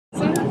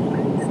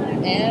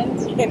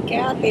And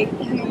Kathy.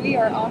 We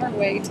are on our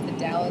way to the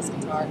Dallas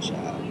Guitar Show.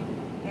 I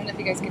don't know if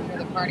you guys can hear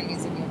the party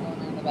music going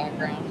on in the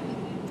background.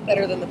 It's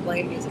better than the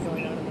plain music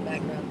going on in the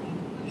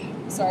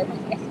background. Sorry for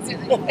my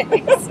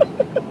voice.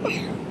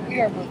 We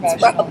are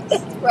professionals.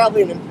 It's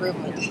probably an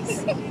improvement.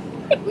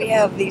 We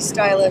have the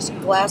stylish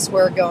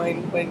glassware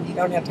going when you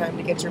don't have time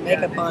to get your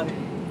makeup on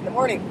in the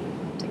morning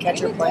to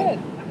catch your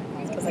plane.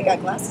 Because I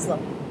got glasses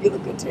on. You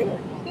look good too.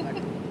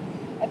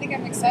 I think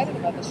I'm excited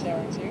about the show,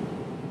 aren't you?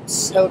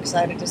 So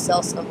excited to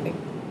sell something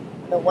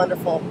in a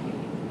wonderful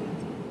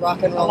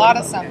rock and roll. A lot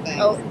of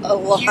something. Oh, a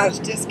lot. Huge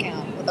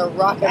discount. With a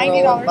rock and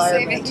roll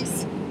environment.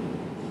 Savings.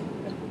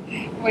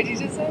 What did you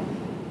just say?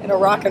 In a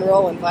rock and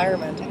roll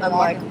environment,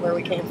 unlike where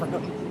we came from.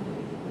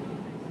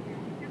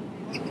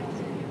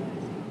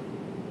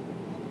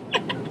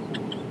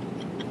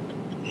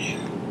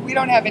 We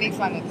don't have any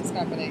fun at this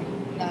company.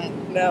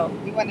 None. No.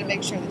 We want to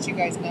make sure that you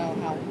guys know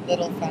how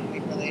little fun we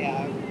really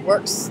have.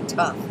 Work's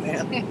tough,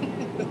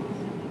 man.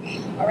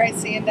 All right,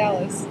 see you in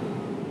Dallas.